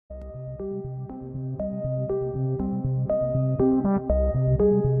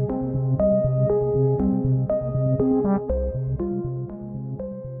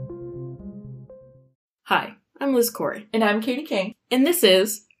I'm Liz Corey. And I'm Katie King. And this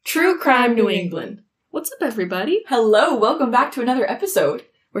is True Crime New England. What's up, everybody? Hello, welcome back to another episode.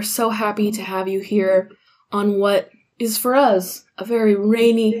 We're so happy to have you here on what is for us a very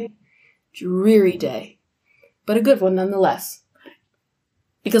rainy, dreary day. But a good one nonetheless.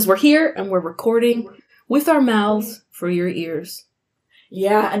 Because we're here and we're recording with our mouths for your ears.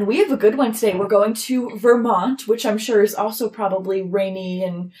 Yeah, and we have a good one today. We're going to Vermont, which I'm sure is also probably rainy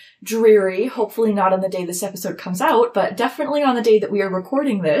and dreary. Hopefully not on the day this episode comes out, but definitely on the day that we are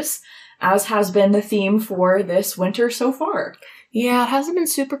recording this, as has been the theme for this winter so far. Yeah, it hasn't been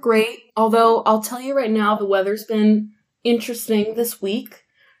super great. Although, I'll tell you right now, the weather's been interesting this week.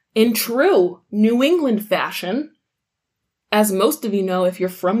 In true New England fashion, as most of you know, if you're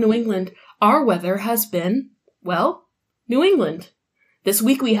from New England, our weather has been, well, New England. This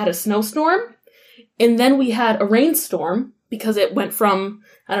week we had a snowstorm, and then we had a rainstorm, because it went from,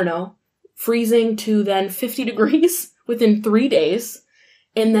 freezing to then 50 degrees within 3 days,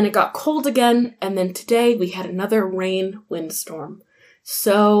 and then it got cold again, and then today we had another windstorm.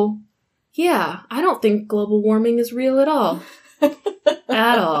 So, yeah, I don't think global warming is real at all.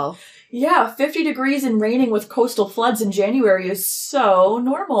 At all. Yeah, 50 degrees and raining with coastal floods in January is so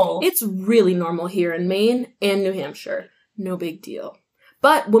normal. It's really normal here in Maine and New Hampshire. No big deal.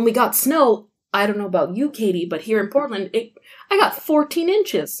 But when we got snow, I don't know about you, Katie, but here in Portland, I got 14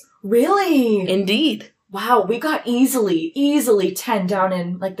 inches. Really? Indeed. Wow, we got easily 10 down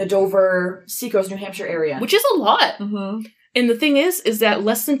in like the Dover, Seacoast, New Hampshire area. Which is a lot. Mm-hmm. And the thing is that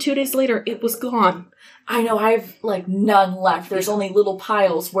less than 2 days later, it was gone. I know, I've none left. There's only little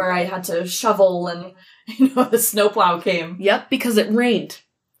piles where I had to shovel and, the snowplow came. Yep, because it rained.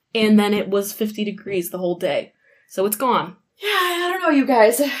 And then it was 50 degrees the whole day. So it's gone. Yeah, I don't know, you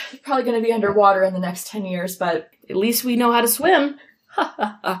guys. Probably going to be underwater in the next 10 years, but... At least we know how to swim.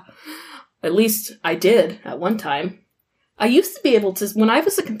 At least I did at one time. I used to be able to, when I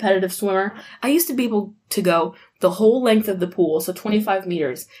was a competitive swimmer, I used to be able to go the whole length of the pool, so 25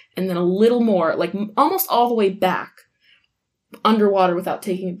 meters, and then a little more, like almost all the way back, underwater without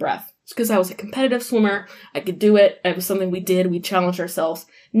taking a breath. It's because I was a competitive swimmer. I could do it. It was something we did. We challenged ourselves.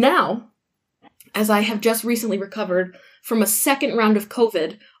 Now, as I have just recently recovered from a second round of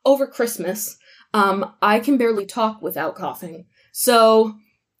COVID over Christmas, I can barely talk without coughing. So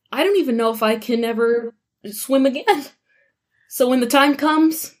I don't even know if I can ever swim again. So when the time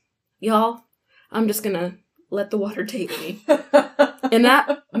comes, y'all, I'm just gonna let the water take me. And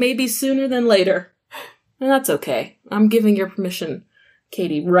that may be sooner than later. And that's okay. I'm giving your permission,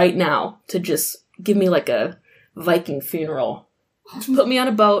 Katie, right now to just give me like a Viking funeral. Put me on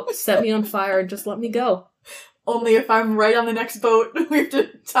a boat, set me on fire, and just let me go. Only if I'm right on the next boat, we have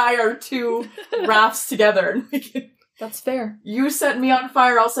to tie our two rafts together. And we can... That's fair. You set me on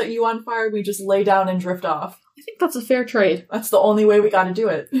fire, I'll set you on fire, we just lay down and drift off. I think that's a fair trade. That's the only way we gotta do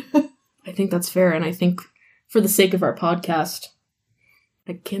it. I think that's fair, and I think for the sake of our podcast,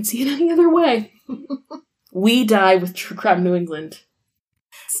 I can't see it any other way. We die with True Crime New England.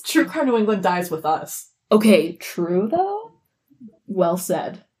 True Crime New England dies with us. Okay, true though? Well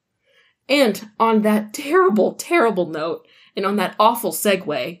said. And on that terrible, terrible note, and on that awful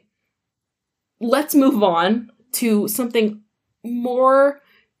segue, let's move on to something more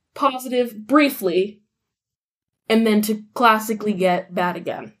positive briefly, and then to classically get bad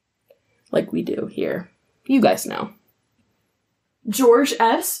again. Like we do here. You guys know. George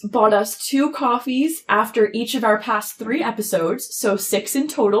S. bought us 2 coffees after each of our past 3 episodes, so 6 in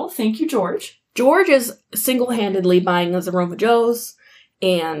total. Thank you, George. George is single-handedly buying us Aroma Joe's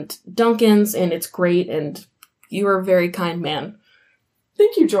and Dunkin's, and it's great, and you are a very kind man.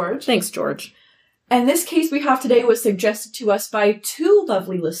 Thank you, George. Thanks, George. And this case we have today was suggested to us by 2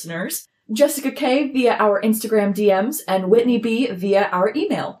 lovely listeners, Jessica K. via our Instagram DMs, and Whitney B. via our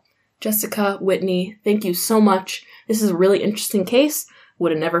email. Jessica, Whitney, thank you so much. This is a really interesting case.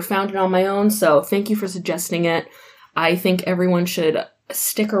 Would have never found it on my own, so thank you for suggesting it. I think everyone should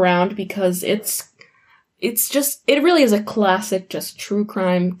stick around because it really is a classic, just true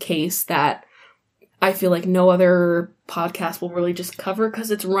crime case that I feel like no other podcast will really just cover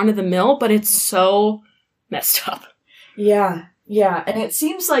because it's run-of-the-mill, but it's so messed up. Yeah. And it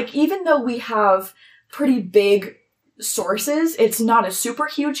seems like even though we have pretty big sources, it's not a super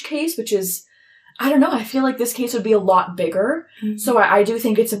huge case, which is, I don't know, I feel like this case would be a lot bigger. Mm-hmm. So I do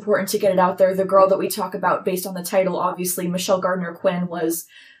think it's important to get it out there. The girl that we talk about based on the title, obviously, Michelle Gardner-Quinn, was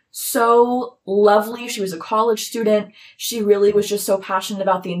so lovely. She was a college student. She really was just so passionate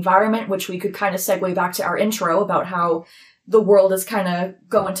about the environment, which we could kind of segue back to our intro about how the world is kind of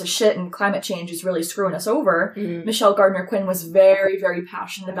going to shit and climate change is really screwing us over. Mm-hmm. Michelle Gardner-Quinn was very, very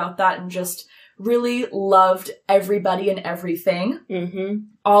passionate about that and just really loved everybody and everything.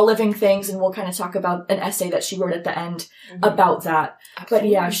 All living things, and we'll kind of talk about an essay that she wrote at the end about that. Absolutely.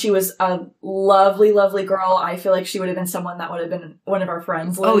 But yeah, she was a lovely, lovely girl. I feel like she would have been someone that would have been one of our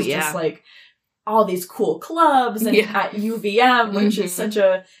friends. Liz, oh, yeah. Just like all these cool clubs and at UVM, which is such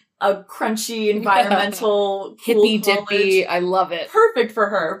a crunchy, environmental, hippie cool dippy. I love it. Perfect for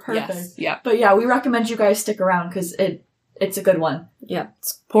her. Perfect. Yes. Yeah. But yeah, we recommend you guys stick around because it's a good one. Yeah.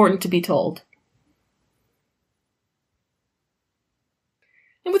 It's important to be told.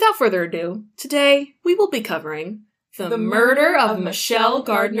 And without further ado, today we will be covering The Murder of Michelle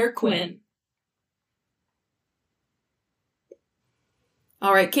Gardner-Quinn.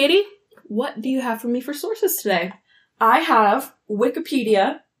 All right, Katie, what do you have for me for sources today? I have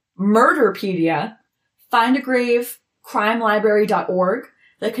Wikipedia, Murderpedia, Find a Grave, CrimeLibrary.org,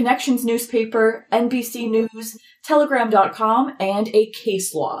 The Connections newspaper, NBC News, Telegram.com, and a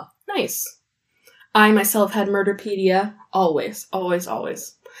case law. Nice. I myself had Murderpedia always. I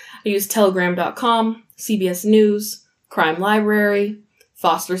use Telegram.com, CBS News, Crime Library,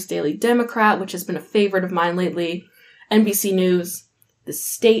 Foster's Daily Democrat, which has been a favorite of mine lately, NBC News, The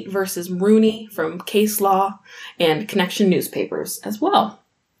State versus Rooney from Case Law, and Connection newspapers as well.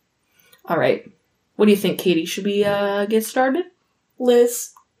 All right. What do you think, Katie? Should we get started?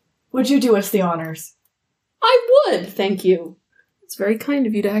 Liz, would you do us the honors? I would, thank you. It's very kind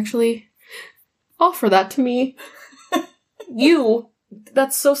of you to actually offer that to me.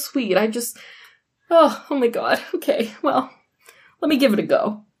 That's so sweet. Oh my god. Okay, well, let me give it a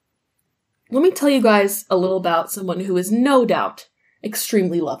go. Let me tell you guys a little about someone who is no doubt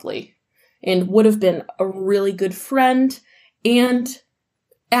extremely lovely and would have been a really good friend and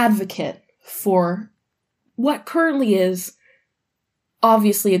advocate for what currently is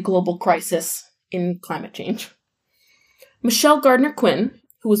obviously a global crisis in climate change. Michelle Gardner-Quinn,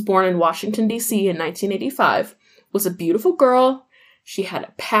 who was born in Washington, D.C. in 1985, was a beautiful girl. She had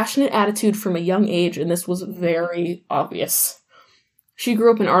a passionate attitude from a young age, and this was very obvious. She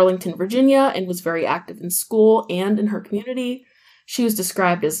grew up in Arlington, Virginia, and was very active in school and in her community. She was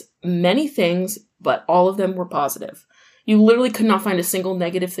described as many things, but all of them were positive. You literally could not find a single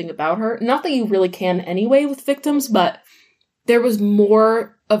negative thing about her. Not that you really can anyway with victims, but there was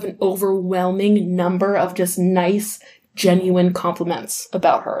more of an overwhelming number of just nice, genuine compliments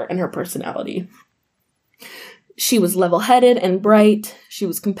about her and her personality. She was level-headed and bright, she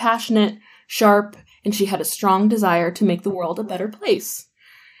was compassionate, sharp, and she had a strong desire to make the world a better place.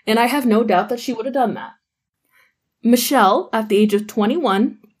 And I have no doubt that she would have done that. Michelle, at the age of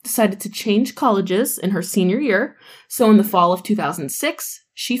 21, decided to change colleges in her senior year, so in the fall of 2006,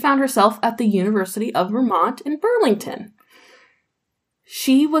 she found herself at the University of Vermont in Burlington.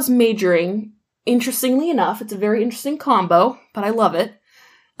 She was majoring, interestingly enough, it's a very interesting combo, but I love it,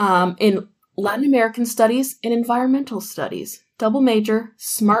 in Latin American studies and environmental studies. Double major,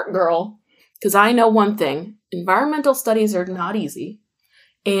 smart girl, because I know one thing, environmental studies are not easy,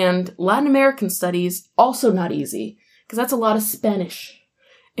 and Latin American studies also not easy, because that's a lot of Spanish,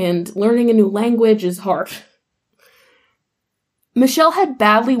 and learning a new language is hard. Michelle had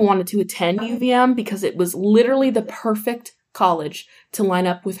badly wanted to attend UVM because it was literally the perfect college to line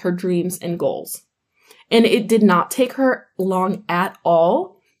up with her dreams and goals. And it did not take her long at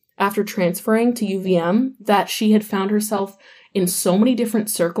all after transferring to UVM that she had found herself in so many different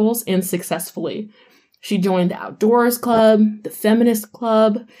circles and successfully. She joined the Outdoors Club, the Feminist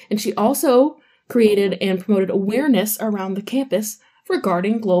Club, and she also created and promoted awareness around the campus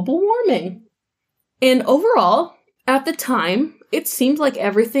regarding global warming. And overall, at the time, it seemed like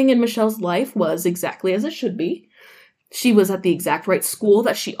everything in Michelle's life was exactly as it should be. She was at the exact right school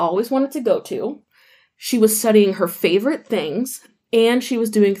that she always wanted to go to. She was studying her favorite things, and she was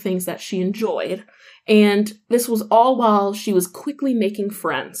doing things that she enjoyed. And this was all while she was quickly making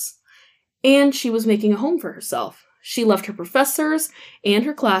friends. And she was making a home for herself. She loved her professors and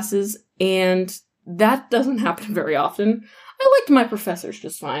her classes, and that doesn't happen very often. I liked my professors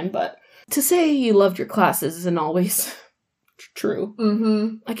just fine, but to say you loved your classes isn't always true.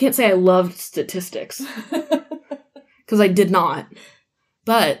 Mm-hmm. I can't say I loved statistics, because I did not.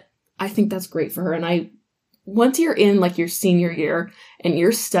 But I think that's great for her, and once you're in like your senior year and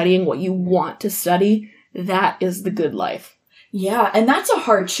you're studying what you want to study, that is the good life. Yeah, and that's a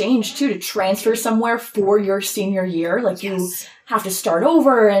hard change too, to transfer somewhere for your senior year. Like, yes. You have to start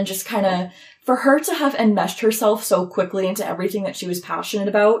over, and just kind of, for her to have enmeshed herself so quickly into everything that she was passionate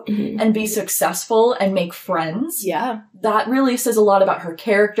about, mm-hmm. and be successful and make friends. Yeah. That really says a lot about her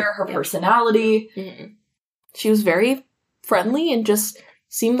character, her personality. Mm-hmm. She was very friendly and just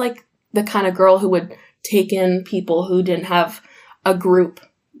seemed like the kind of girl who would take in people who didn't have a group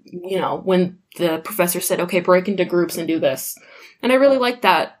when the professor said, okay, break into groups and do this. And I really liked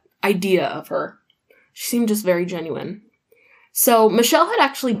that idea of her. She seemed just very genuine. So Michelle had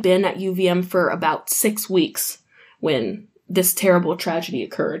actually been at UVM for about 6 weeks when this terrible tragedy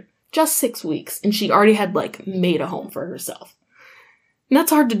occurred. Just 6 weeks. And she already had, made a home for herself. And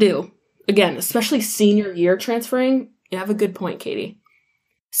that's hard to do. Again, especially senior year transferring. You have a good point, Katie.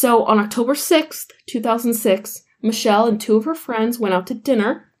 So on October 6th, 2006, Michelle and 2 of her friends went out to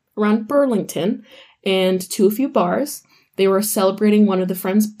dinner around Burlington and to a few bars. They were celebrating one of the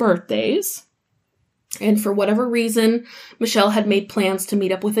friends' birthdays. And for whatever reason, Michelle had made plans to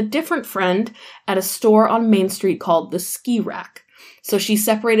meet up with a different friend at a store on Main Street called the Ski Rack. So she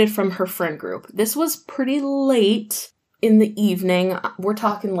separated from her friend group. This was pretty late in the evening. We're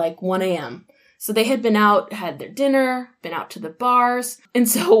talking 1 a.m. So they had been out, had their dinner, been out to the bars. And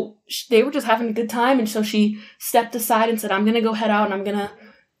so they were just having a good time. And so she stepped aside and said, I'm going to go head out and I'm going to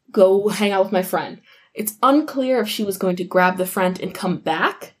go hang out with my friend. It's unclear if she was going to grab the friend and come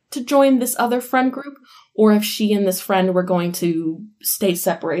back to join this other friend group, or if she and this friend were going to stay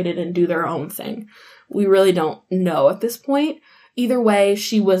separated and do their own thing. We really don't know at this point. Either way,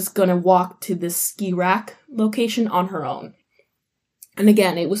 she was going to walk to this ski rack location on her own. And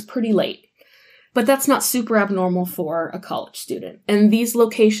again, it was pretty late. But that's not super abnormal for a college student. And these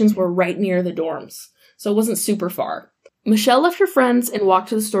locations were right near the dorms, so it wasn't super far. Michelle left her friends and walked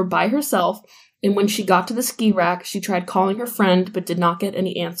to the store by herself, and when she got to the ski rack, she tried calling her friend but did not get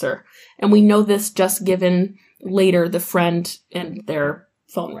any answer. And we know this just given later the friend and their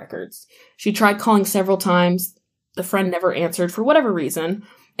phone records. She tried calling several times. The friend never answered for whatever reason.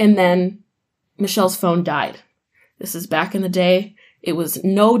 And then Michelle's phone died. This is back in the day. It was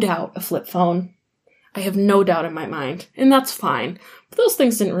no doubt a flip phone. I have no doubt in my mind. And that's fine. But those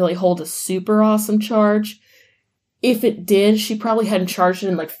things didn't really hold a super awesome charge. If it did, she probably hadn't charged it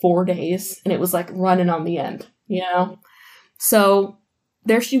in 4 days. And it was running on the end, So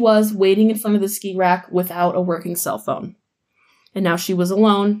there she was waiting in front of the ski rack without a working cell phone. And now she was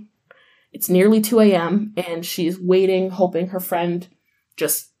alone. It's nearly 2 a.m. and she's waiting, hoping her friend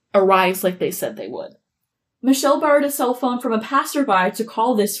just arrives like they said they would. Michelle borrowed a cell phone from a passerby to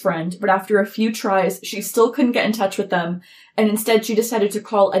call this friend, but after a few tries, she still couldn't get in touch with them, and instead she decided to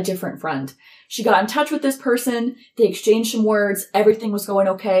call a different friend. She got in touch with this person, they exchanged some words, everything was going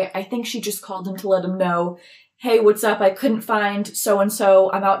okay. I think she just called him to let him know, hey, what's up, I couldn't find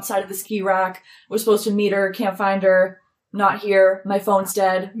so-and-so, I'm outside of the ski rack, was supposed to meet her, can't find her, not here, my phone's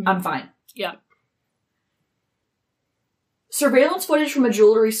dead, I'm fine. Yeah. Surveillance footage from a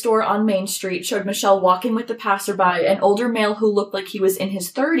jewelry store on Main Street showed Michelle walking with the passerby, an older male who looked like he was in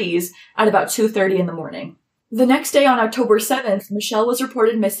his 30s, at about 2:30 in the morning. The next day on October 7th, Michelle was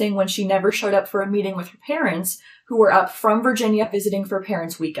reported missing when she never showed up for a meeting with her parents, who were up from Virginia visiting for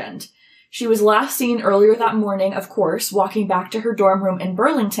Parents' Weekend. She was last seen earlier that morning, of course, walking back to her dorm room in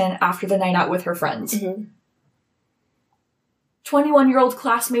Burlington after the night out with her friends. 21-year-old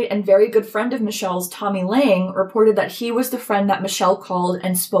classmate and very good friend of Michelle's, Tommy Lang, reported that he was the friend that Michelle called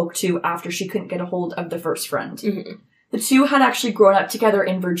and spoke to after she couldn't get a hold of the first friend. The two had actually grown up together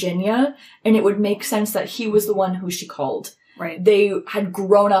in Virginia, and it would make sense that he was the one who she called. Right. They had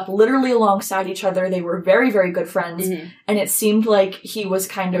grown up literally alongside each other. They were very, very good friends, and it seemed like he was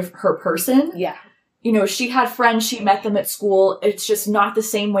kind of her person. Yeah. She had friends, she met them at school. It's just not the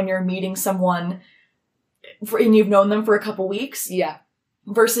same when you're meeting someone and you've known them for a couple weeks. Yeah.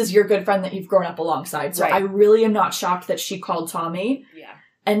 Versus your good friend that you've grown up alongside. So I really am not shocked that she called Tommy. Yeah.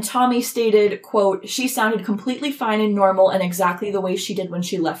 And Tommy stated, quote, she sounded completely fine and normal and exactly the way she did when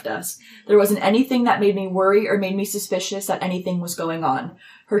she left us. There wasn't anything that made me worry or made me suspicious that anything was going on.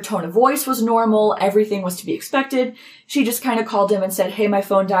 Her tone of voice was normal. Everything was to be expected. She just kind of called him and said, hey, my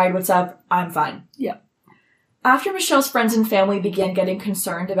phone died. What's up? I'm fine. Yeah. After Michelle's friends and family began getting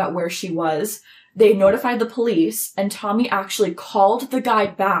concerned about where she was, they notified the police, and Tommy actually called the guy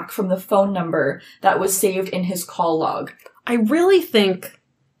back from the phone number that was saved in his call log. I really think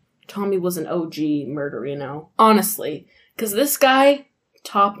Tommy was an OG murderer, honestly. Because this guy,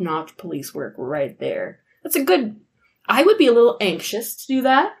 top-notch police work right there. That's a good... I would be a little anxious to do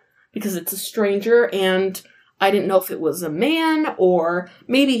that, because it's a stranger, and I didn't know if it was a man, or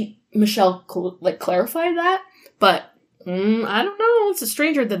maybe Michelle, clarified that, but I don't know. It's a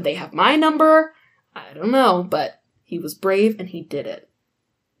stranger. Did they have my number? I don't know, but he was brave and he did it.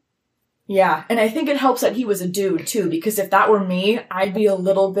 Yeah, and I think it helps that he was a dude, too, because if that were me, I'd be a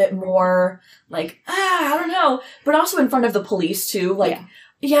little bit more I don't know. But also in front of the police, too.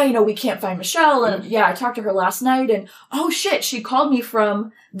 yeah, we can't find Michelle. And yeah, I talked to her last night and, oh shit, she called me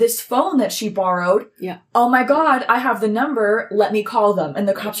from this phone that she borrowed. Yeah. Oh my God, I have the number. Let me call them. And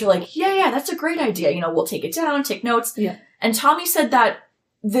the cops are like, yeah, that's a great idea. We'll take it down, take notes. Yeah. And Tommy said that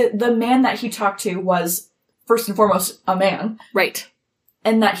the man that he talked to was, first and foremost, a man. Right.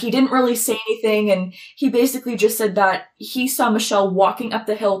 And that he didn't really say anything. And he basically just said that he saw Michelle walking up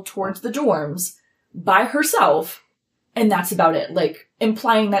the hill towards the dorms by herself. And that's about it. Like,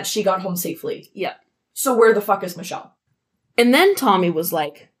 implying that she got home safely. Yeah. So where the fuck is Michelle? And then Tommy was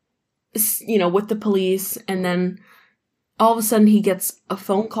like, with the police. And then all of a sudden he gets a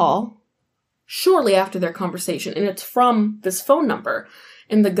phone call shortly after their conversation. And it's from this phone number.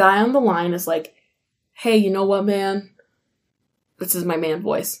 And the guy on the line is like, hey, you know what, man? This is my man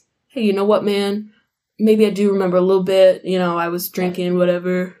voice. Hey, you know what, man? Maybe I do remember a little bit. I was drinking,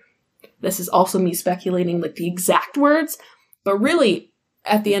 whatever. This is also me speculating, like, the exact words. But really,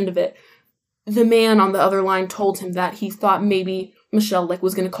 at the end of it, the man on the other line told him that he thought maybe Michelle,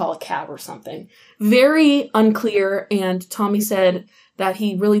 was going to call a cab or something. Very unclear, and Tommy said that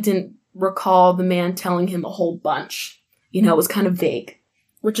he really didn't recall the man telling him a whole bunch. It was kind of vague,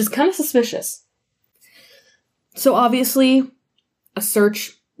 which is kind of suspicious. So obviously, a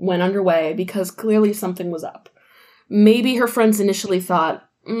search went underway because clearly something was up. Maybe her friends initially thought,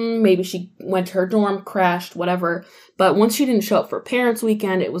 maybe she went to her dorm, crashed, whatever. But once she didn't show up for parents'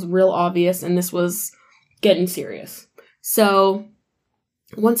 weekend, it was real obvious, and this was getting serious. So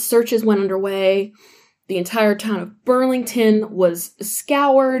once searches went underway, the entire town of Burlington was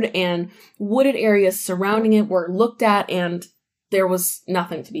scoured, and wooded areas surrounding it were looked at, and there was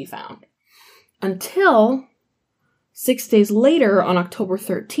nothing to be found. Until 6 days later, on October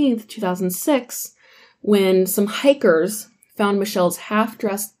 13th, 2006, when some hikers found Michelle's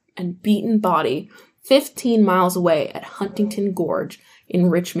half-dressed and beaten body 15 miles away at Huntington Gorge in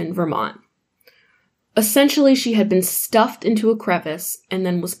Richmond, Vermont. Essentially, she had been stuffed into a crevice and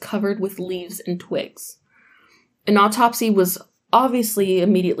then was covered with leaves and twigs. An autopsy was obviously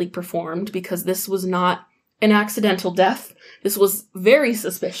immediately performed because this was not an accidental death. This was very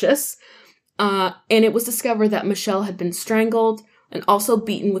suspicious. And it was discovered that Michelle had been strangled and also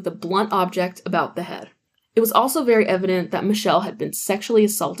beaten with a blunt object about the head. It was also very evident that Michelle had been sexually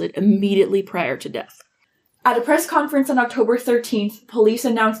assaulted immediately prior to death. At a press conference on October 13th, police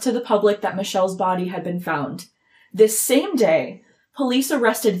announced to the public that Michelle's body had been found. This same day, police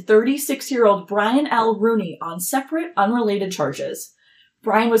arrested 36-year-old Brian L. Rooney on separate, unrelated charges.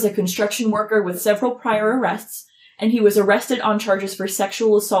 Brian was a construction worker with several prior arrests, and he was arrested on charges for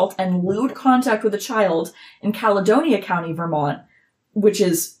sexual assault and lewd contact with a child in Caledonia County, Vermont, which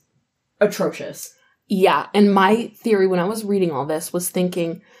is atrocious. Yeah, and my theory when I was reading all this was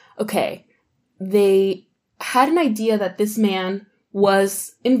thinking, okay, they had an idea that this man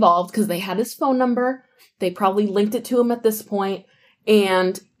was involved because they had his phone number. They probably linked it to him at this point,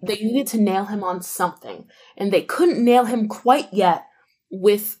 and they needed to nail him on something. And they couldn't nail him quite yet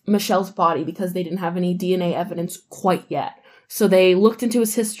with Michelle's body because they didn't have any DNA evidence quite yet. So they looked into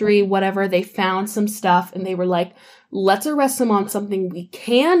his history, whatever, they found some stuff, and they were like, let's arrest him on something we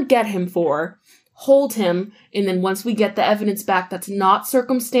can get him for, hold him, and then once we get the evidence back that's not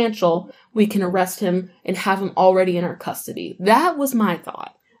circumstantial, we can arrest him and have him already in our custody. That was my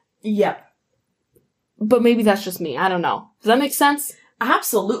thought. Yep. But maybe that's just me. I don't know. Does that make sense?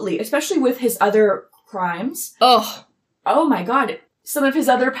 Absolutely. Especially with his other crimes. Ugh. Oh my god. Some of his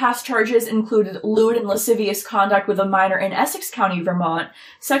other past charges included lewd and lascivious conduct with a minor in Essex County, Vermont,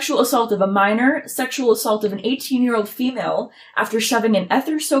 sexual assault of a minor, sexual assault of an 18-year-old female after shoving an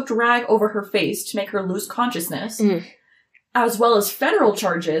ether-soaked rag over her face to make her lose consciousness, as well as federal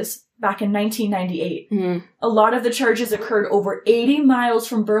charges back in 1998. A lot of the charges occurred over 80 miles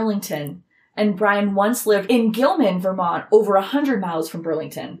from Burlington, and Brian once lived in Gilman, Vermont, over 100 miles from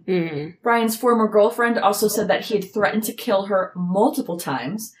Burlington. Brian's former girlfriend also said that he had threatened to kill her multiple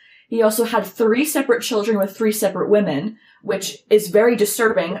times. He also had 3 separate children with 3 separate women, which is very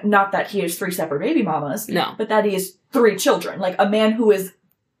disturbing. Not that he has 3 separate baby mamas, no, but that he has 3 children. Like, a man who is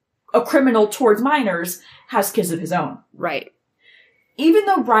a criminal towards minors has kids of his own. Right. Even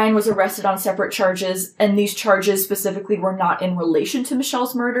though Brian was arrested on separate charges, and these charges specifically were not in relation to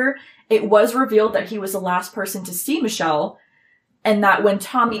Michelle's murder, it was revealed that he was the last person to see Michelle, and that when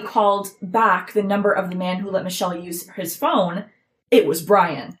Tommy called back the number of the man who let Michelle use his phone, it was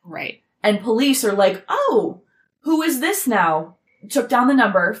Brian. Right. And police are like, oh, who is this now? Took down the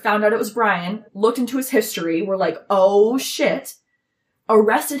number, found out it was Brian, looked into his history, were like, oh shit.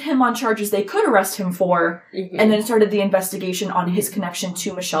 Arrested him on charges they could arrest him for, and then started the investigation on his connection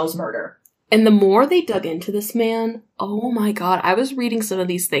to Michelle's murder. And the more they dug into this man, oh my God, I was reading some of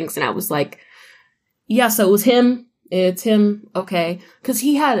these things and I was like, yeah, so it was him. It's him. Okay. Because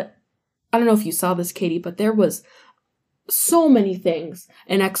he had, I don't know if you saw this, Katie, but there was so many things.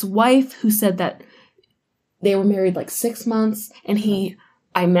 An ex-wife who said that they were married like 6 months, and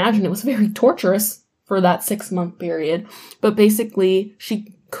I imagine it was very torturous for that 6-month period. But basically,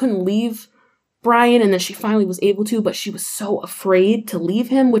 she couldn't leave Brian, and then she finally was able to, but she was so afraid to leave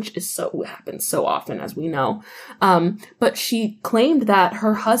him, which happens so often, as we know. But she claimed that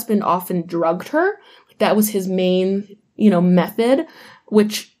her husband often drugged her. That was his main, method,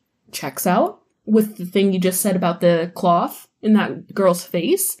 which checks out with the thing you just said about the cloth in that girl's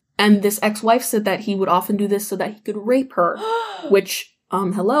face. And this ex-wife said that he would often do this so that he could rape her, which,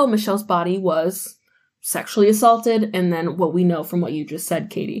 Michelle's body was sexually assaulted, and then what we know from what you just said,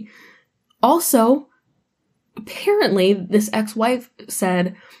 Katie. Also, apparently, this ex-wife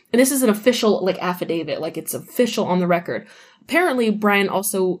said, and this is an official, affidavit, it's official on the record. Apparently, Brian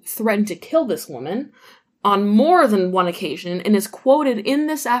also threatened to kill this woman on more than one occasion, and is quoted in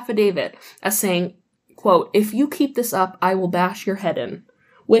this affidavit as saying, quote, "If you keep this up, I will bash your head in."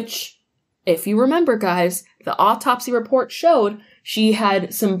 Which, if you remember, guys, the autopsy report showed she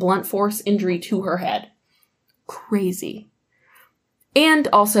had some blunt force injury to her head. Crazy. And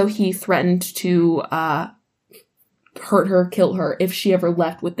also, he threatened to hurt her, kill her, if she ever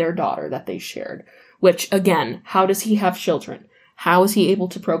left with their daughter that they shared. Which, again, how does he have children? How is he able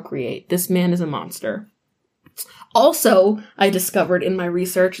to procreate? This man is a monster. Also, I discovered in my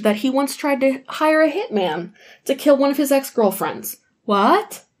research that he once tried to hire a hitman to kill one of his ex-girlfriends.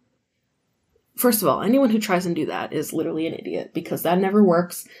 What? First of all, anyone who tries and do that is literally an idiot, because that never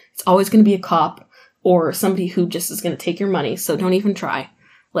works. It's always going to be a cop or somebody who just is going to take your money, so don't even try.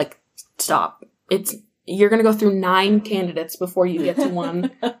 Stop. You're going to go through 9 candidates before you get to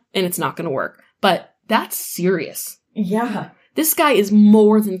one, and it's not going to work. But that's serious. Yeah. This guy is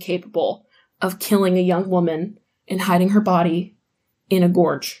more than capable of killing a young woman and hiding her body in a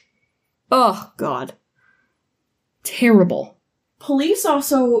gorge. Oh, God. Terrible. Police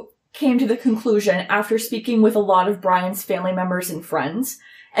also came to the conclusion after speaking with a lot of Brian's family members and friends,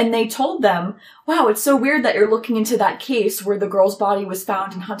 and they told them, wow, it's so weird that you're looking into that case where the girl's body was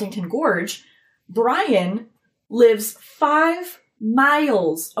found in Huntington Gorge. Brian lives 5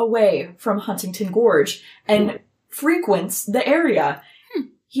 miles away from Huntington Gorge and frequents the area.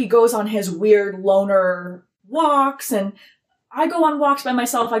 He goes on his weird loner walks, and I go on walks by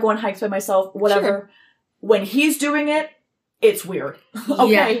myself, I go on hikes by myself, whatever. Sure. When he's doing it, it's weird.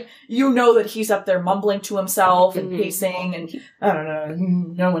 Okay? Yeah. You know that he's up there mumbling to himself and pacing and, I don't know,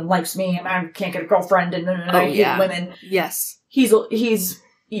 no one likes me and I can't get a girlfriend and I hate women. Yes. He's,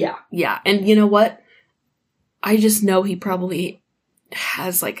 yeah. Yeah. And you know what? I just know he probably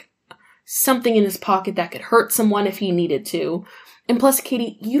has, something in his pocket that could hurt someone if he needed to. And plus,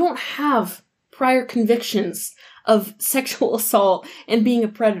 Katie, you don't have prior convictions of sexual assault and being a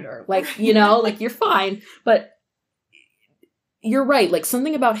predator. You're fine. But you're right.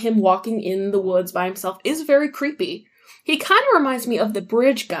 Something about him walking in the woods by himself is very creepy. He kind of reminds me of the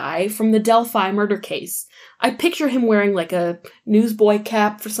bridge guy from the Delphi murder case. I picture him wearing, a newsboy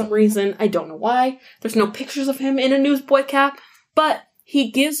cap for some reason. I don't know why. There's no pictures of him in a newsboy cap. But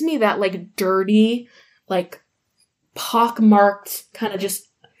he gives me that, dirty, pockmarked, kind of just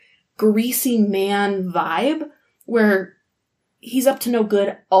greasy man vibe, where he's up to no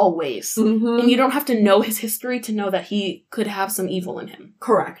good always. Mm-hmm. And you don't have to know his history to know that he could have some evil in him.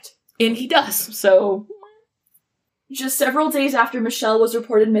 Correct. And he does, so... Just several days after Michelle was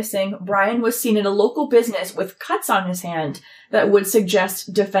reported missing, Brian was seen in a local business with cuts on his hand that would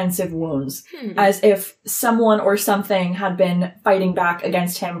suggest defensive wounds, as if someone or something had been fighting back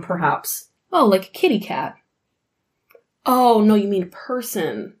against him, perhaps. Oh, like a kitty cat. Oh, no, you mean a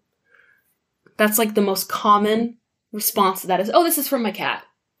person. That's, the most common response to that is, oh, this is from my cat.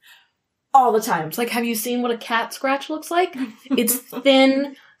 All the time. It's have you seen what a cat scratch looks like? It's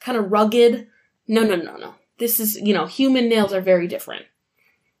thin, kind of rugged. No. This is, human nails are very different.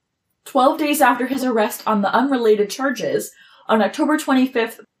 12 days after his arrest on the unrelated charges, on October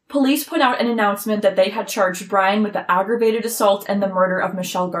 25th, police put out an announcement that they had charged Brian with the aggravated assault and the murder of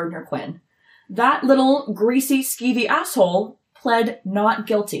Michelle Gardner-Quinn. That little greasy, skeevy asshole pled not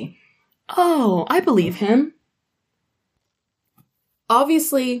guilty. Oh, I believe him.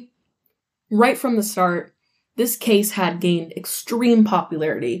 Obviously, right from the start, this case had gained extreme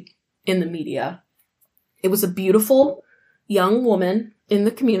popularity in the media. It was a beautiful young woman in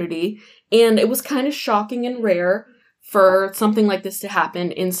the community, and it was kind of shocking and rare for something like this to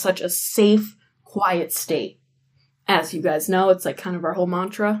happen in such a safe, quiet state. As you guys know, it's kind of our whole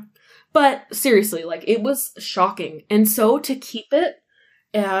mantra. But seriously, like, it was shocking. And so to keep it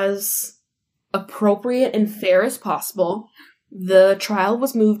as appropriate and fair as possible, the trial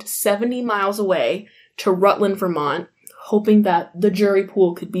was moved 70 miles away to Rutland, Vermont, hoping that the jury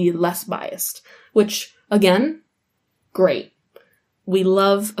pool could be less biased. Which, again, great. We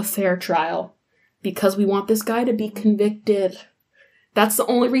love a fair trial because we want this guy to be convicted. That's the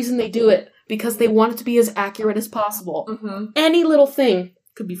only reason they do it, because they want it to be as accurate as possible. Mm-hmm. Any little thing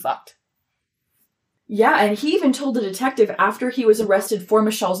could be fucked. Yeah, and he even told the detective after he was arrested for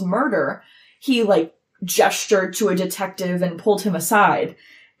Michelle's murder, he, like, gestured to a detective and pulled him aside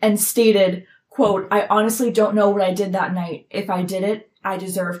and stated, quote, "I honestly don't know what I did that night. If I did it, I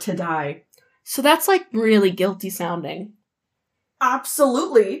deserve to die." So that's, like, really guilty sounding.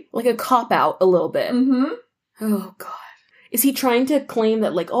 Absolutely. Like a cop-out a little bit. Mm-hmm. Oh, God. Is he trying to claim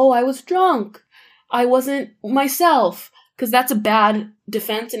that, like, oh, I was drunk. I wasn't myself. Because that's a bad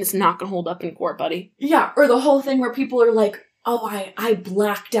defense and it's not going to hold up in court, buddy. Yeah, or the whole thing where people are like, oh, I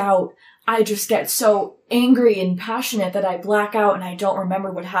blacked out. I just get so angry and passionate that I black out and I don't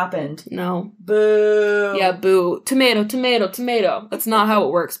remember what happened. No. Boo. Yeah, boo. Tomato, tomato, tomato. That's not how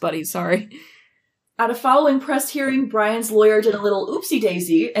it works, buddy. Sorry. At a following press hearing, Brian's lawyer did a little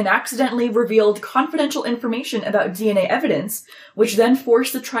oopsie-daisy and accidentally revealed confidential information about DNA evidence, which then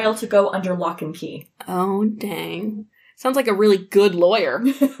forced the trial to go under lock and key. Oh, dang. Sounds like a really good lawyer.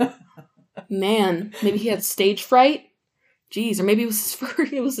 Man, maybe he had stage fright? Jeez, or maybe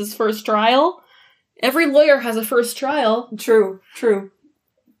it was his first trial? Every lawyer has a first trial. True.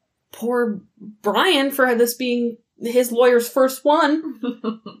 Poor Brian for this being his lawyer's first one.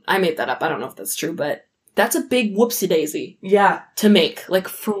 I made that up. I don't know if that's true, but that's a big whoopsie-daisy. Yeah. To make. Like,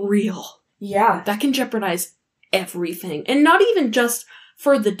 for real. Yeah. That can jeopardize everything. And not even just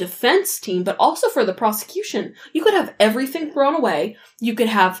for the defense team, but also for the prosecution. You could have everything thrown away. You could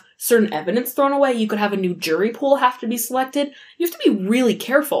have certain evidence thrown away. You could have a new jury pool have to be selected. You have to be really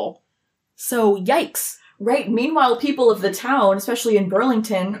careful. So, yikes. Right. Meanwhile, people of the town, especially in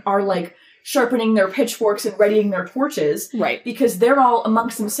Burlington, are, like, sharpening their pitchforks and readying their torches. Right. Because they're all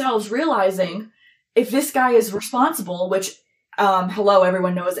amongst themselves realizing if this guy is responsible, which, hello,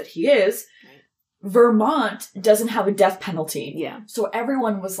 everyone knows that he is, Vermont doesn't have a death penalty. Yeah. So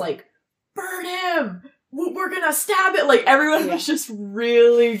everyone was like, burn him! We're gonna stab it! Like, everyone was just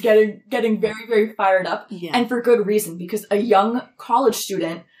really getting very, very fired up. Yeah. And for good reason, because a young college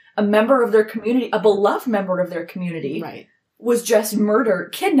student, a member of their community, a beloved member of their community, right, was just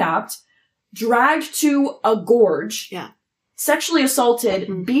murdered, kidnapped, dragged to a gorge, yeah, sexually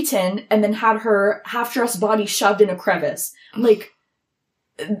assaulted, beaten, and then had her half-dressed body shoved in a crevice. Like,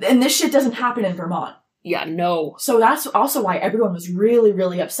 and this shit doesn't happen in Vermont. Yeah, no. So that's also why everyone was really,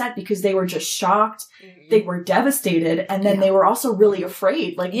 really upset, because they were just shocked, they were devastated, and then they were also really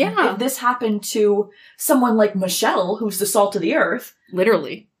afraid. Like, if this happened to someone like Michelle, who's the salt of the earth,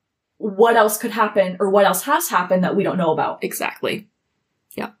 literally, what else could happen, or what else has happened that we don't know about? Exactly.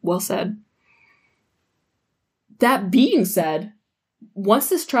 Yeah, well said. That being said, once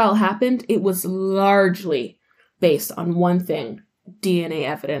this trial happened, it was largely based on one thing: DNA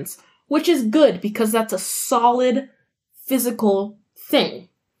evidence, which is good because that's a solid physical thing.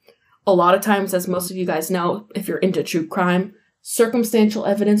 A lot of times, as most of you guys know, if you're into true crime, circumstantial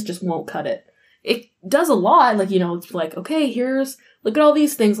evidence just won't cut it. It does a lot, like, you know, it's like, okay, look at all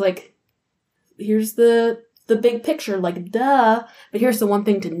these things, like, here's the big picture, like, duh, but here's the one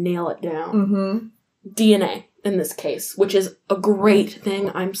thing to nail it down. Mm-hmm. DNA. In this case, which is a great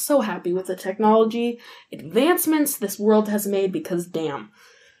thing. I'm so happy with the technology advancements this world has made, because damn.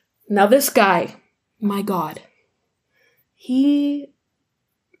 Now this guy, my God, he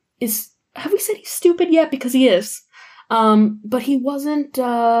is, have we said he's stupid yet? Because he is. But he wasn't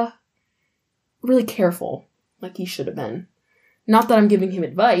really careful like he should have been. Not that I'm giving him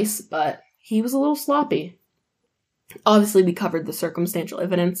advice, but he was a little sloppy. Obviously, we covered the circumstantial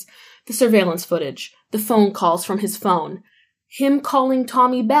evidence, the surveillance footage, the phone calls from his phone, him calling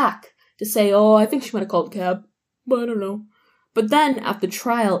Tommy back to say, oh, I think she might have called a cab, but I don't know. But then, at the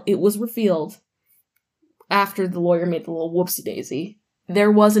trial, it was revealed, after the lawyer made the little whoopsie-daisy,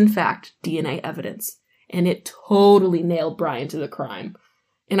 there was, in fact, DNA evidence, and it totally nailed Brian to the crime.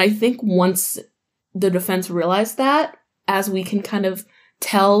 And I think once the defense realized that, as we can kind of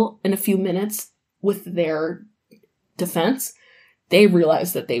tell in a few minutes with their defense, they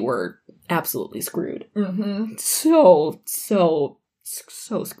realized that they were absolutely screwed. Mm-hmm. So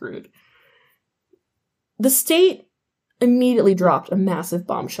screwed. The state immediately dropped a massive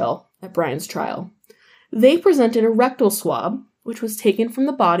bombshell at Brian's trial. They presented a rectal swab, which was taken from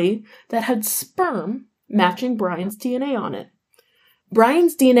the body that had sperm matching Brian's DNA on it.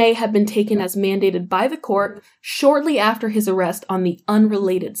 Brian's DNA had been taken as mandated by the court shortly after his arrest on the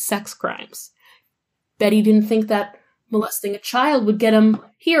unrelated sex crimes. Betty didn't think that molesting a child would get him,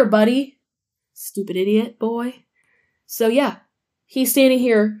 here, buddy. Stupid idiot boy. So yeah, he's standing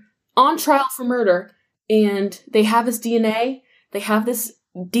here on trial for murder, and they have his DNA. They have this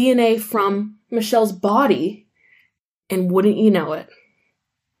DNA from Michelle's body, and wouldn't you know it,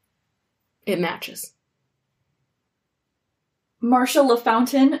 it matches. Marcia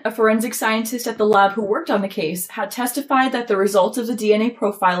LaFountain, a forensic scientist at the lab who worked on the case, had testified that the results of the DNA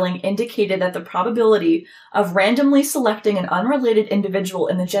profiling indicated that the probability of randomly selecting an unrelated individual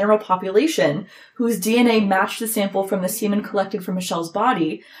in the general population whose DNA matched the sample from the semen collected from Michelle's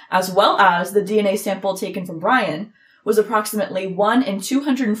body, as well as the DNA sample taken from Brian, was approximately 1 in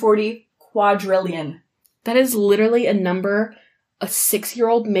 240 quadrillion. That is literally a number a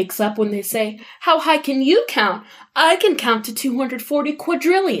 6-year-old makes up when they say, "How high can you count? I can count to 240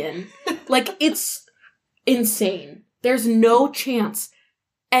 quadrillion." Like, it's insane. There's no chance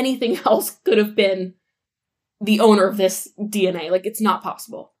anything else could have been the owner of this DNA. Like, it's not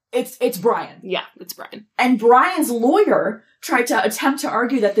possible. It's Brian. Yeah, it's Brian. And Brian's lawyer tried to attempt to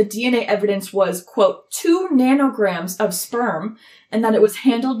argue that the DNA evidence was, quote, 2 nanograms of sperm, and that it was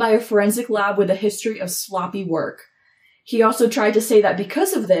handled by a forensic lab with a history of sloppy work. He also tried to say that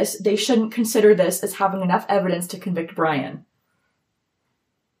because of this, they shouldn't consider this as having enough evidence to convict Brian.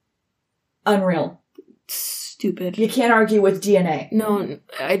 Unreal. Stupid. You can't argue with DNA. No,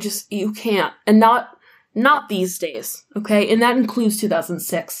 you can't. And not these days, okay? And that includes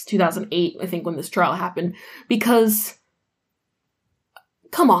 2006, 2008, I think, when this trial happened. Because,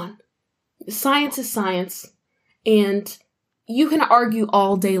 come on. Science is science. And you can argue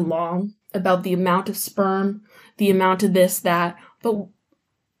all day long about the amount of sperm, the amount of this, that, but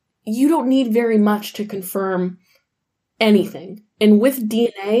you don't need very much to confirm anything. And with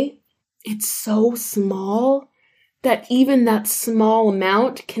DNA, it's so small that even that small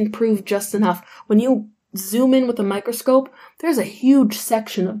amount can prove just enough. When you zoom in with a microscope, there's a huge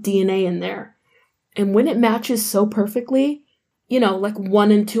section of DNA in there. And when it matches so perfectly, like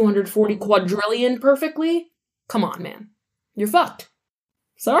 1 in 240 quadrillion perfectly, come on, man. You're fucked.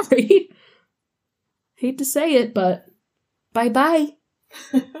 Sorry. Hate to say it, but bye-bye.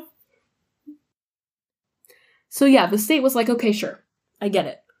 So yeah, the state was like, okay, sure. I get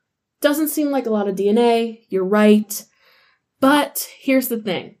it. Doesn't seem like a lot of DNA. You're right. But here's the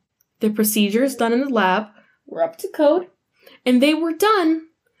thing. The procedures done in the lab were up to code, and they were done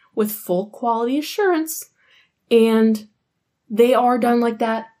with full quality assurance, and they are done like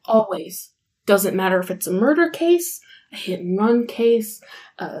that always. Doesn't matter if it's a murder case, a hit-and-run case,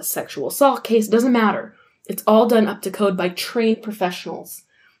 a sexual assault case, doesn't matter. It's all done up to code by trained professionals.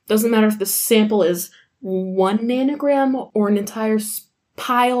 Doesn't matter if the sample is 1 nanogram or an entire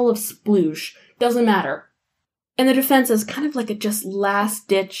pile of sploosh. Doesn't matter. And the defense is kind of like a just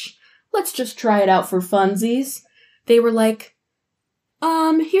last-ditch, let's just try it out for funsies. They were like,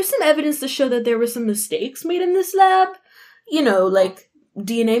 here's some evidence to show that there were some mistakes made in this lab. Like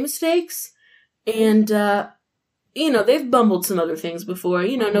DNA mistakes. And, they've bumbled some other things before.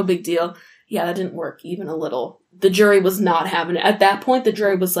 No big deal. Yeah, that didn't work even a little. The jury was not having it. At that point, the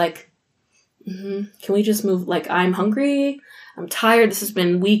jury was like, can we just move? Like, I'm hungry. I'm tired. This has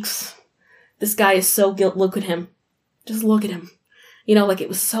been weeks. This guy is so guilty. Look at him. Just look at him. It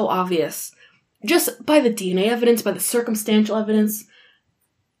was so obvious. Just by the DNA evidence, by the circumstantial evidence.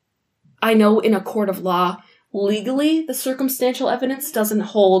 I know in a court of law, legally, the circumstantial evidence doesn't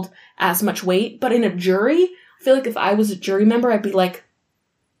hold as much weight, but in a jury, I feel like if I was a jury member, I'd be like,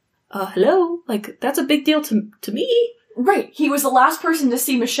 hello? Like, that's a big deal to me. Right. He was the last person to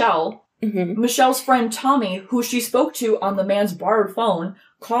see Michelle. Mm-hmm. Michelle's friend Tommy, who she spoke to on the man's borrowed phone,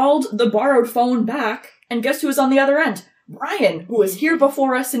 called the borrowed phone back, and guess who was on the other end? Brian, who was here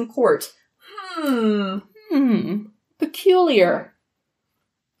before us in court. Peculiar.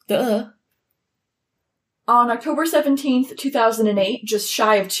 Duh. On October 17th, 2008, just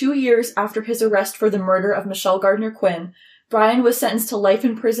shy of 2 years after his arrest for the murder of Michelle Gardner-Quinn, Brian was sentenced to life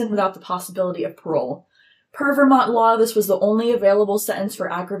in prison without the possibility of parole. Per Vermont law, this was the only available sentence for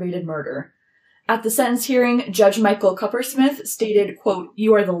aggravated murder. At the sentence hearing, Judge Michael Cuppersmith stated, quote,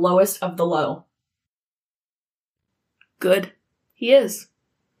 "You are the lowest of the low." Good. He is.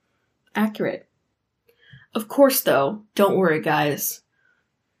 Accurate. Of course, though, don't worry, guys.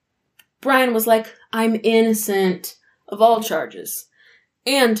 Brian was like, I'm innocent of all charges.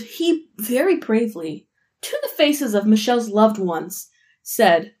 And he very bravely, to the faces of Michelle's loved ones,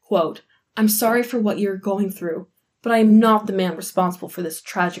 said, quote, "I'm sorry for what you're going through, but I am not the man responsible for this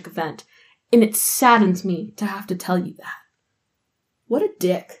tragic event, and it saddens me to have to tell you that." What a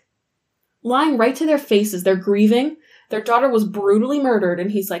dick. Lying right to their faces. They're grieving. Their daughter was brutally murdered, and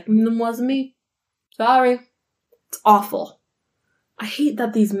he's like, it wasn't me. Sorry. It's awful. I hate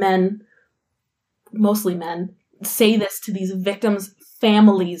that these men, mostly men, say this to these victims'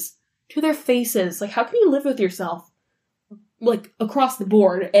 families, to their faces. Like, how can you live with yourself? Like, across the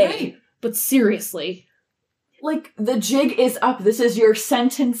board, Right. But seriously. Like, the jig is up. This is your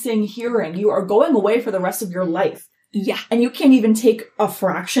sentencing hearing. You are going away for the rest of your life. Yeah. And you can't even take a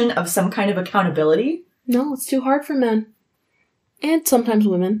fraction of some kind of accountability? No, it's too hard for men. And sometimes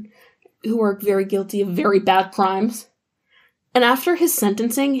women, who are very guilty of very bad crimes. And after his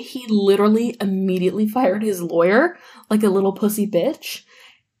sentencing, he literally immediately fired his lawyer like a little pussy bitch.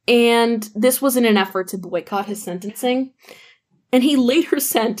 And this was in an effort to boycott his sentencing. And he later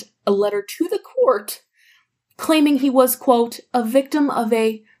sent a letter to the court claiming he was, quote, a victim of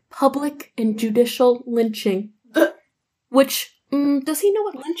a public and judicial lynching. Which, does he know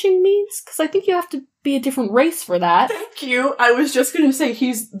what lynching means? Because I think you have to be a different race for that. Thank you. I was just going to say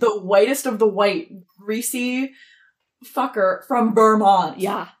he's the whitest of the white, greasy fucker from Vermont.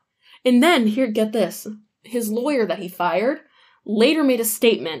 Yeah. And then, here, get this. His lawyer that he fired later made a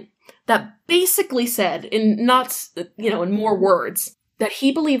statement that basically said, in not, in more words, that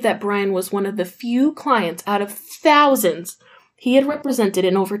he believed that Brian was one of the few clients out of thousands he had represented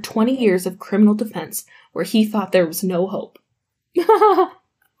in over 20 years of criminal defense where he thought there was no hope.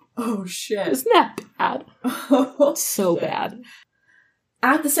 Oh, shit. Isn't that bad? Oh, so shit. bad.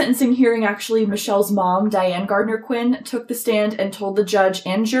 At the sentencing hearing, actually, Michelle's mom, Diane Gardner-Quinn, took the stand and told the judge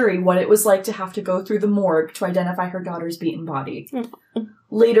and jury what it was like to have to go through the morgue to identify her daughter's beaten body.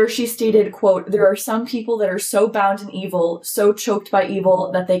 Later, she stated, quote, there are some people that are so bound in evil, so choked by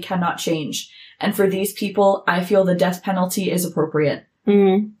evil, that they cannot change. And for these people, I feel the death penalty is appropriate.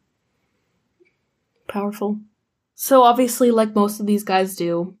 Powerful. So obviously, like most of these guys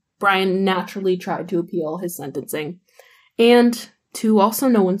do, Brian naturally tried to appeal his sentencing. And, to also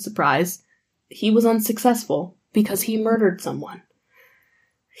no one's surprise, he was unsuccessful because he murdered someone.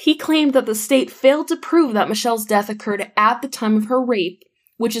 He claimed that the state failed to prove that Michelle's death occurred at the time of her rape,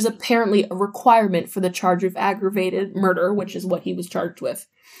 which is apparently a requirement for the charge of aggravated murder, which is what he was charged with.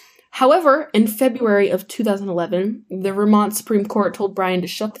 However, in February of 2011, the Vermont Supreme Court told Brian to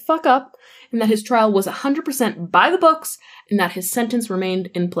shut the fuck up, and that his trial was 100% by the books, and that his sentence remained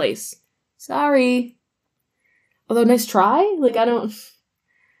in place. Sorry. Although, nice try. Like, I don't...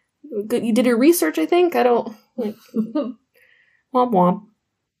 You did your research, I think? I don't... Like... Womp womp.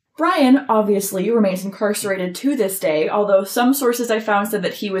 Brian, obviously, remains incarcerated to this day, although some sources I found said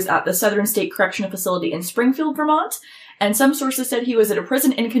that he was at the Southern State Correctional Facility in Springfield, Vermont, and some sources said he was at a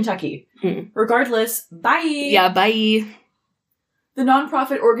prison in Kentucky. Regardless, bye! Yeah, bye! The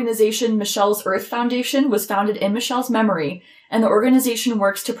nonprofit organization Michelle's Earth Foundation was founded in Michelle's memory, and the organization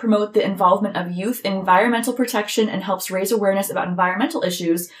works to promote the involvement of youth in environmental protection and helps raise awareness about environmental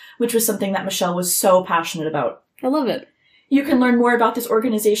issues, which was something that Michelle was so passionate about. I love it. You can learn more about this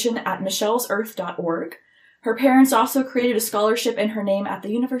organization at michellesearth.org. Her parents also created a scholarship in her name at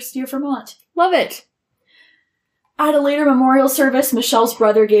the University of Vermont. Love it. At a later memorial service, Michelle's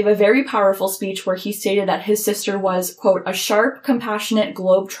brother gave a very powerful speech where he stated that his sister was, quote, a sharp, compassionate,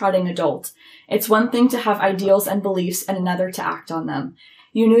 globe-trotting adult. It's one thing to have ideals and beliefs and another to act on them.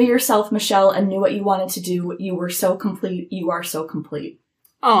 You knew yourself, Michelle, and knew what you wanted to do. You were so complete. You are so complete.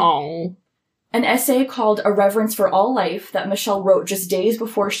 Oh. An essay called A Reverence for All Life that Michelle wrote just days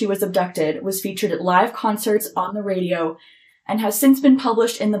before she was abducted was featured at live concerts on the radio and has since been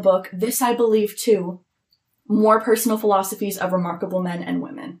published in the book This I Believe Too, More Personal Philosophies of Remarkable Men and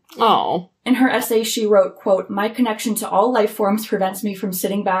Women. Oh. In her essay, she wrote, quote, my connection to all life forms prevents me from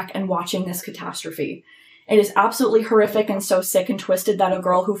sitting back and watching this catastrophe. It is absolutely horrific and so sick and twisted that a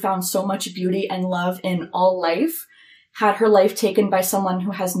girl who found so much beauty and love in all life had her life taken by someone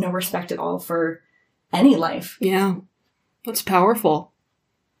who has no respect at all for any life. Yeah. That's powerful.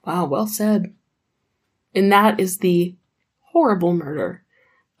 Wow, well said. And that is the horrible murder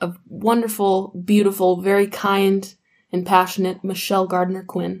of wonderful, beautiful, very kind and passionate Michelle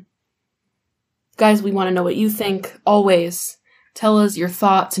Gardner-Quinn. Guys, we want to know what you think. Always tell us your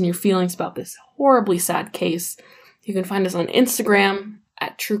thoughts and your feelings about this horribly sad case. You can find us on Instagram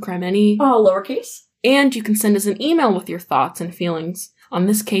at TrueCrimeNE. Oh, lowercase. And you can send us an email with your thoughts and feelings on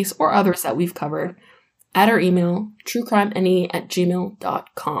this case or others that we've covered at our email,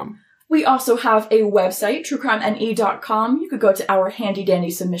 truecrimene@gmail.com. We also have a website, truecrimene.com. You could go to our handy-dandy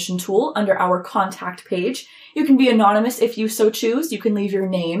submission tool under our contact page. You can be anonymous if you so choose. You can leave your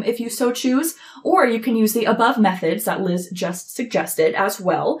name if you so choose. Or you can use the above methods that Liz just suggested as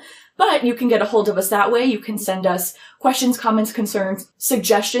well. But you can get a hold of us that way. You can send us questions, comments, concerns,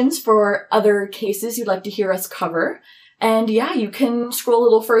 suggestions for other cases you'd like to hear us cover. And yeah, you can scroll a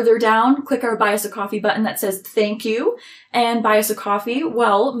little further down, click our buy us a coffee button that says thank you, and buy us a coffee.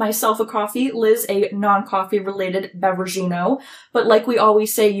 Well, myself a coffee, Liz a non-coffee related beveragino. But like we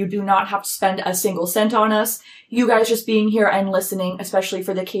always say, you do not have to spend a single cent on us. You guys just being here and listening, especially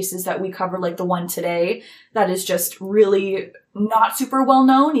for the cases that we cover, like the one today, that is just really not super well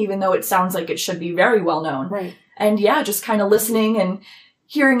known, even though it sounds like it should be very well known. Right. And yeah, just kind of listening and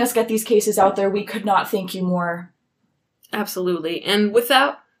hearing us get these cases out there, we could not thank you more. Absolutely. And with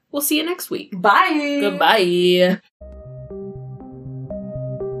that, we'll see you next week. Bye! Goodbye.